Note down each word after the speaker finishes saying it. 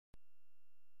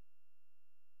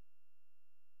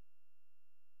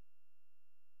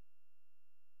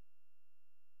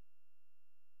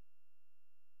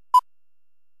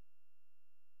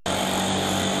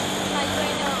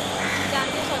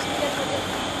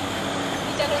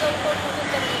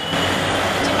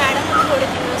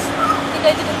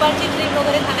जायची दुपारची ट्रिप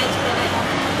वगैरे घालायची करायला.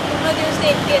 पूर्ण दिवस ते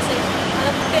एकटी असायची.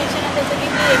 मला खूप टेन्शन असायचं की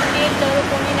मी एकटी एक तर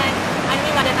कोणी नाही आणि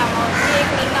मी माझ्या कामावर मी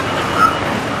एकटं काम करते.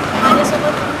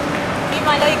 माझ्यासोबत मी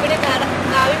मला इकडे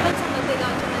गावी पण समजते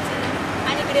गावच्या माणसाला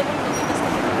आणि इकडे पण होती कसं.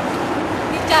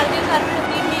 ती 4 दिवस आली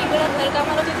होती. मी इकडं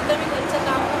घरकामाला होती तिथं मी घरचं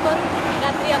काम करून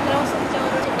रात्री 11 वाजता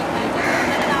तिच्यावर झोपत राहायचं.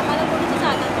 कारण आम्हाला कोणीच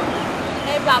आलं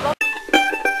नाही. बाबा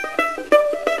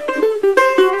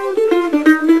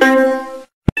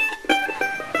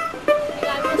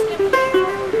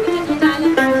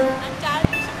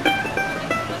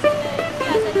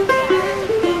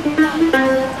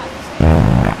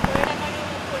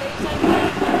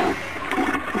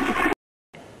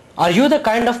Are you the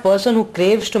kind of person who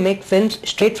craves to make films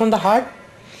straight from the heart?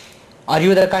 Are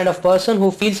you the kind of person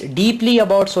who feels deeply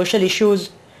about social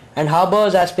issues and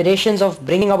harbors aspirations of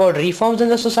bringing about reforms in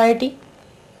the society?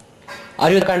 Are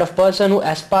you the kind of person who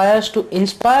aspires to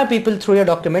inspire people through your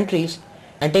documentaries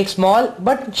and take small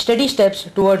but steady steps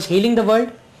towards healing the world?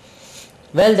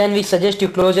 Well, then we suggest you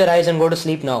close your eyes and go to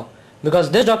sleep now,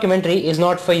 because this documentary is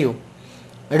not for you.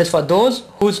 It is for those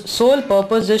whose sole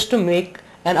purpose is to make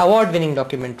an award-winning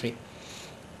documentary.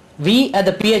 We at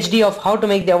the PhD of How to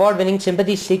Make the Award-Winning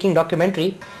Sympathy-Seeking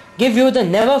Documentary give you the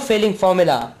never-failing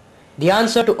formula, the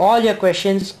answer to all your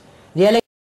questions, the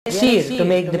elixir to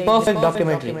make the perfect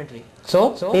documentary.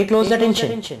 So, pay close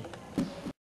attention.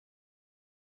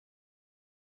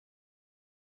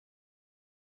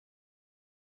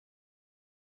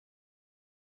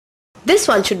 This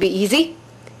one should be easy.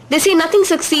 They say nothing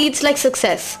succeeds like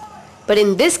success. But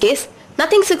in this case,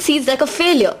 nothing succeeds like a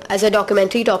failure as a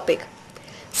documentary topic.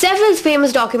 Several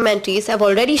famous documentaries have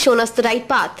already shown us the right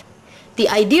path. The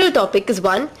ideal topic is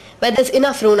one where there's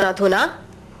enough rona thona,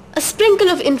 a sprinkle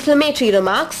of inflammatory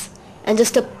remarks, and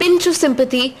just a pinch of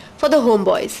sympathy for the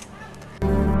homeboys.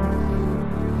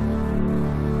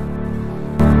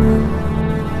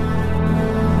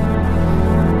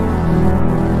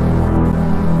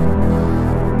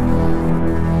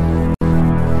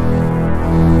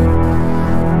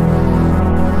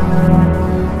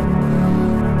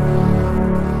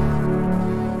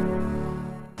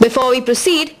 Before we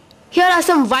proceed, here are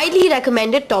some widely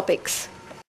recommended topics.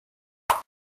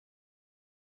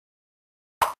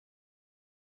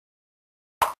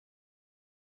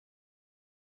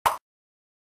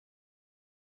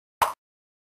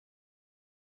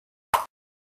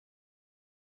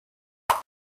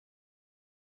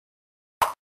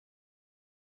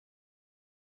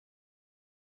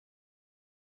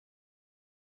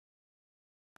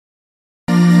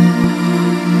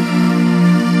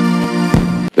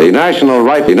 The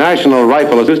National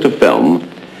Rifle is just a film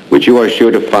which you are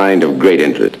sure to find of great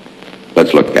interest.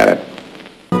 Let's look at it.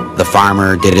 The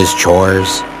farmer did his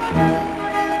chores.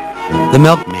 The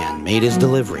milkman made his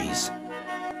deliveries.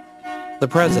 The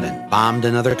president bombed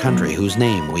another country whose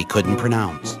name we couldn't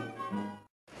pronounce.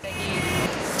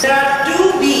 There are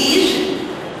two B's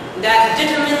that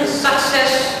determine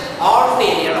success or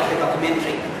failure of a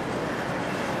documentary.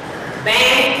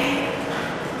 Bang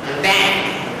and bang.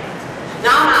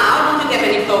 Now, don't you get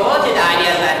any perverted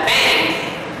ideas like bang.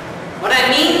 What I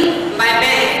mean by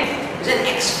bang is an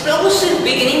explosive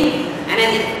beginning and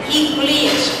an equally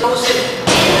explosive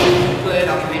end to a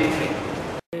documentary.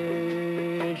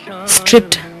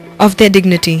 Stripped of their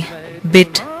dignity,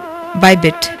 bit by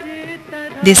bit,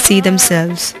 they see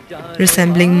themselves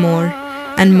resembling more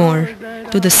and more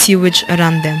to the sewage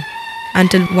around them,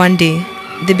 until one day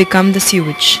they become the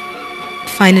sewage,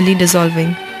 finally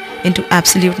dissolving into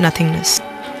absolute nothingness.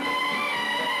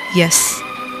 Yes,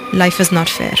 life is not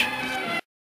fair.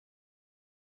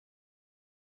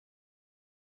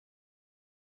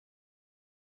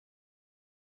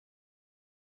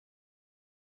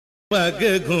 पग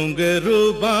घुंघरू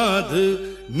बांध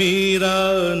मीरा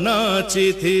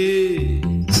नाची थी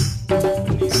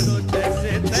तो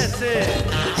जैसे तैसे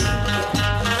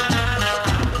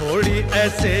थोड़ी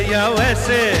ऐसे या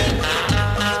वैसे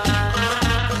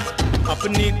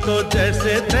अपनी तो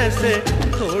जैसे तैसे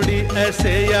थोड़ी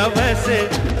ऐसे या वैसे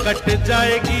कट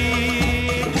जाएगी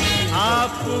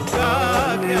आपका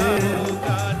क्या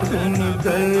होगा सुन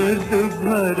दर्द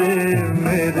भरे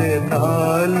मेरे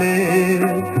नाले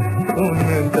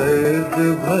सुन दर्द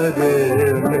भरे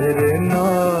मेरे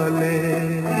नाले.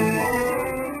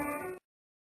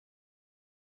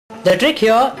 The trick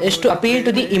here is to appeal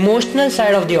to the emotional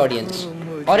side of the audience,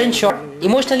 or in short,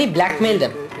 emotionally blackmail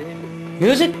them.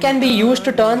 Music can be used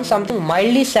to turn something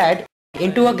mildly sad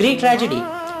into a Greek tragedy,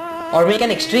 or make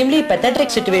an extremely pathetic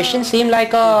situation seem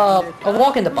like a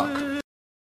walk in the park.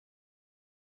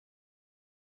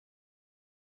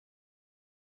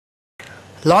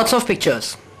 Lots of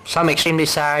pictures, some extremely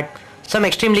sad, some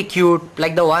extremely cute,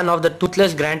 like the one of the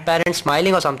toothless grandparent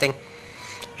smiling or something.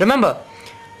 Remember,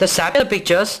 the sadder the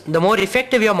pictures, the more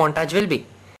effective your montage will be.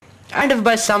 And if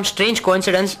by some strange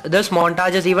coincidence this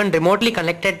montage is even remotely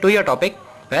connected to your topic,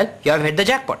 well, you have hit the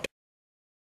jackpot.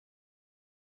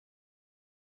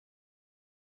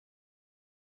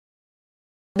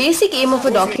 Basic aim of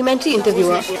a documentary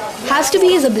interviewer has to be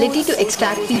his ability to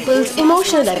extract people's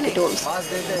emotional epitomes.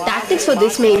 Tactics for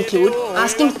this may include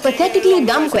asking pathetically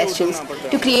dumb questions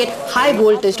to create high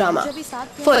voltage drama.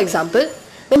 For example,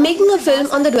 when making a film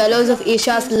on the dwellers of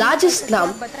Asia's largest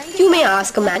slum, you may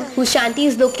ask a man whose shanty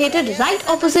is located right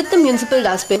opposite the municipal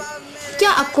dustbin,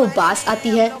 "Kya aapko baas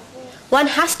aati hai?" One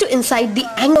has to incite the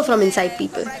anger from inside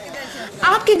people.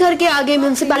 आपके घर के आगे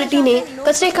municipality ने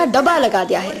कचरे का डब्बा लगा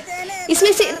दिया है,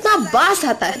 इसमें से इतना बास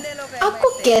आता है, आपको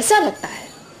कैसा लगता है?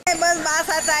 बस बास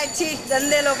आता है, छी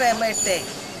गंदे लोग हैं बैठते।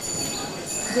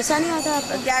 गुस्सा नहीं आता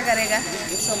आपको? क्या करेगा?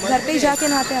 घर पे ही जाके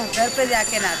नहाते हैं? घर पे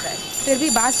जाके नहाता है। फिर भी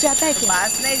बास जाता है क्या?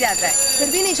 बास नहीं जाता है।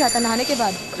 फिर भी नहीं जाता नहाने के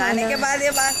बाद? नहाने के बाद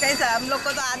ये बास कैसा? हम लोग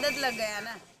को तो आदत लग गया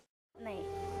ना।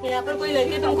 नहीं। यहाँ पर कोई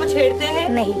लड़के तुमको छेड़ते हैं?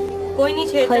 नहीं। कोई नहीं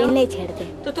छेड़ता? कोई नहीं छेड़ते।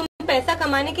 तो तुम पैसा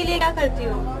कमाने के लिए क्या करती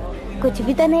हो? कुछ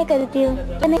भी तो नहीं करती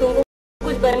हूँ। तुमको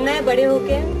कुछ बनना है बड़े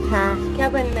होके? हाँ। क्या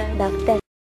बनना है? Doctor.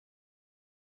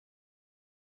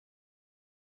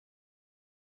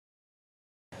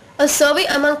 A survey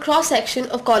among cross-section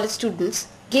of college students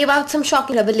gave out some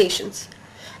shocking revelations.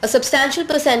 A substantial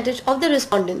percentage of the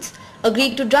respondents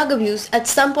agreed to drug abuse at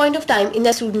some point of time in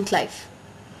their student life.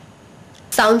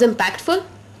 Sounds impactful?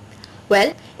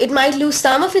 Well, it might lose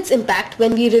some of its impact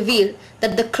when we reveal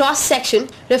that the cross-section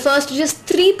refers to just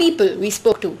 3 people we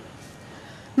spoke to.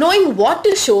 Knowing what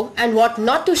to show and what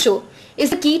not to show is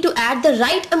the key to add the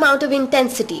right amount of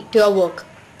intensity to your work.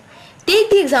 Take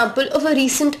the example of a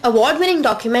recent award-winning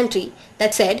documentary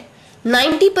that said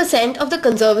 90% of the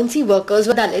conservancy workers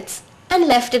were Dalits and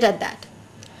left it at that.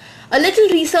 A little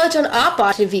research on our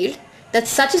part revealed that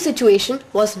such a situation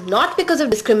was not because of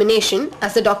discrimination,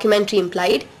 as the documentary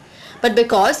implied, but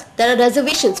because there are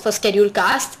reservations for scheduled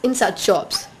castes in such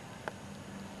jobs.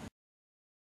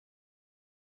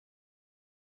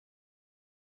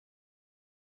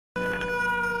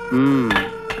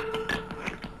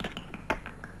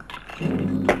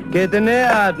 कितने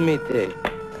आदमी थे?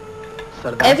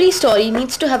 Every story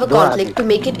needs to have a conflict to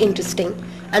make it interesting,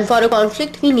 and for a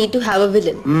conflict we need to have a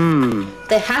villain.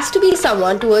 There has to be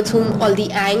someone towards whom all the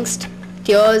angst,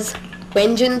 tears,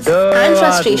 vengeance and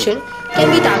frustration can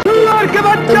be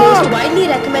targeted. The most widely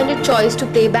recommended choice to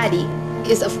play baddie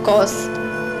is of course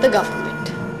the government.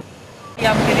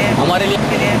 हमारे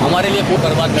लिए खूब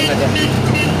बर्बाद करना चाहिए।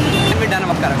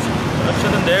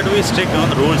 Corruption, and there to be strict on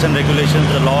the rules and regulations.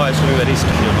 The law has to be very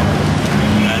strict,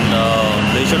 and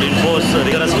they should enforce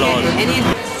rigorous laws.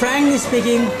 Frankly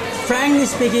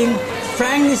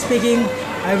speaking,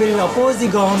 I will oppose the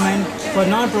government for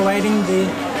not providing the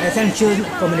essential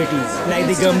commodities like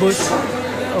the gumboots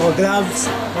or gloves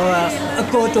or a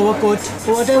coat, overcoat,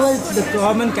 whatever the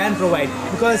government can provide.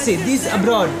 Because see, these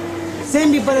abroad,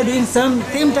 same people are doing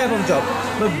same type of job,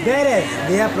 but whereas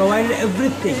they are provided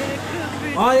everything,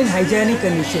 all in hygienic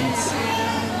conditions.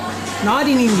 Not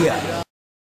in India.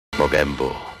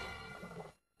 Mogambo.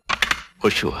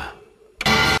 Ushua.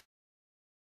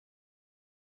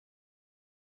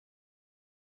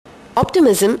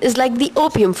 Optimism is like the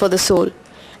opium for the soul,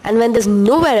 and when there's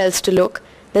nowhere else to look,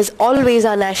 there's always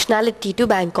our nationality to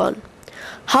bank on.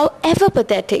 However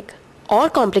pathetic or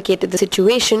complicated the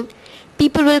situation,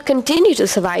 people will continue to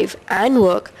survive and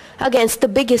work against the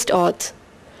biggest odds.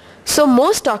 So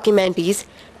most documentaries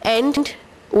end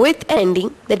with an ending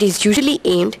that is usually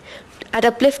aimed at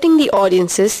uplifting the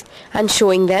audiences and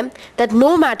showing them that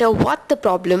no matter what the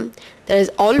problem, there is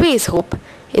always hope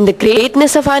in the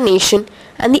greatness of our nation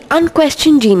and the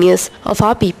unquestioned genius of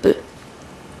our people.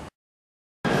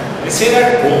 They say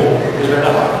that home is where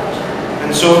the heart is.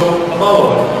 And so, above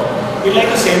all, we'd like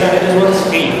to say that it is one's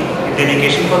faith and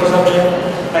dedication for the subject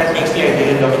that makes the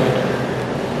ideal documentary.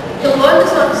 The world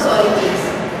is not a sorry place,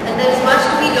 and there is much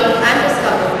to be learned and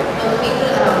discovered from the people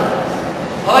around us.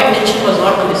 Our intention was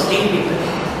not to mislead people,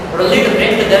 but only to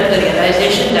bring to them the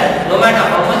realization that no matter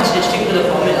how much they stick to the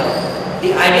formula,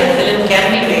 the ideal film can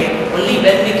be made only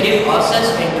when we give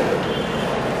ourselves into it.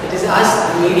 It is us,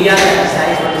 the media, that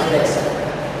decides what is best,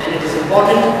 and it is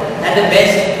important that the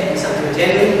best is something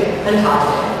genuine and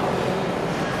heartfelt.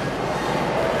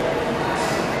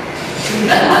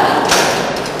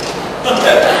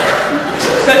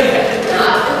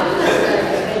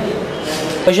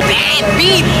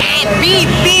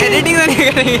 Beat editing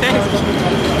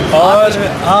और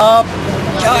आप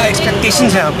क्या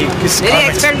expectations हैं आपकी? मेरी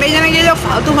expectation है कि जो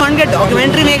फालतू फंड के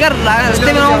डॉक्यूमेंट्री मेकर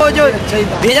रास्ते में उनको जो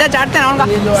भेजा चाटते हैं ना, उनका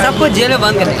सबको जेल में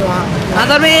बंद करें।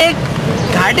 अगर में एक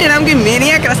घाटी नाम की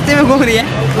मेनियक रास्ते में घूम रही है,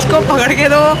 उसको पकड़ के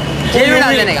तो जेल में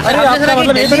डाल देने का। अरे आपका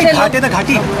मतलब ये तो नहीं घाटे ना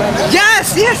घाटी?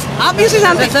 यस यस, आप भी उसी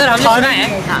जानते हैं। सर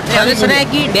हमने सुना है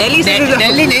कि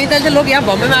दिल्ली नैनीताल से लोग यहाँ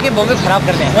बॉम्बे में आके बॉम्बे खराब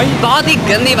करते हैं। बहुत ही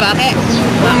गंदी बात है।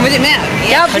 मुझे मैं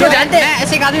तो जानते हैं, मैं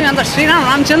ऐसे एक आदमी जानता हूँ, श्री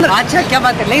रामचंद्र। अच्छा क्या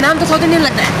बात है, लेकिन नाम तो साउथ इंडियन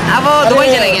लगता है। अब वो दुबई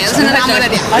चले गए, उसने नाम बदल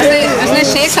दिया। उसने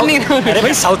शेख सन्नी। अरे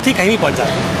भाई साउथ की कहीं भी पहुंच जाए,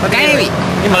 कहीं भी।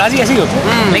 ये मलाजी ऐसी ही होती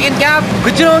है। लेकिन क्या आप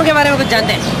गुज्जरों के बारे में कुछ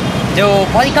जानते हैं? जो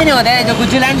बहुत कम होते हैं, जो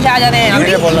गुज्जरलैंड से आ जाते हैं।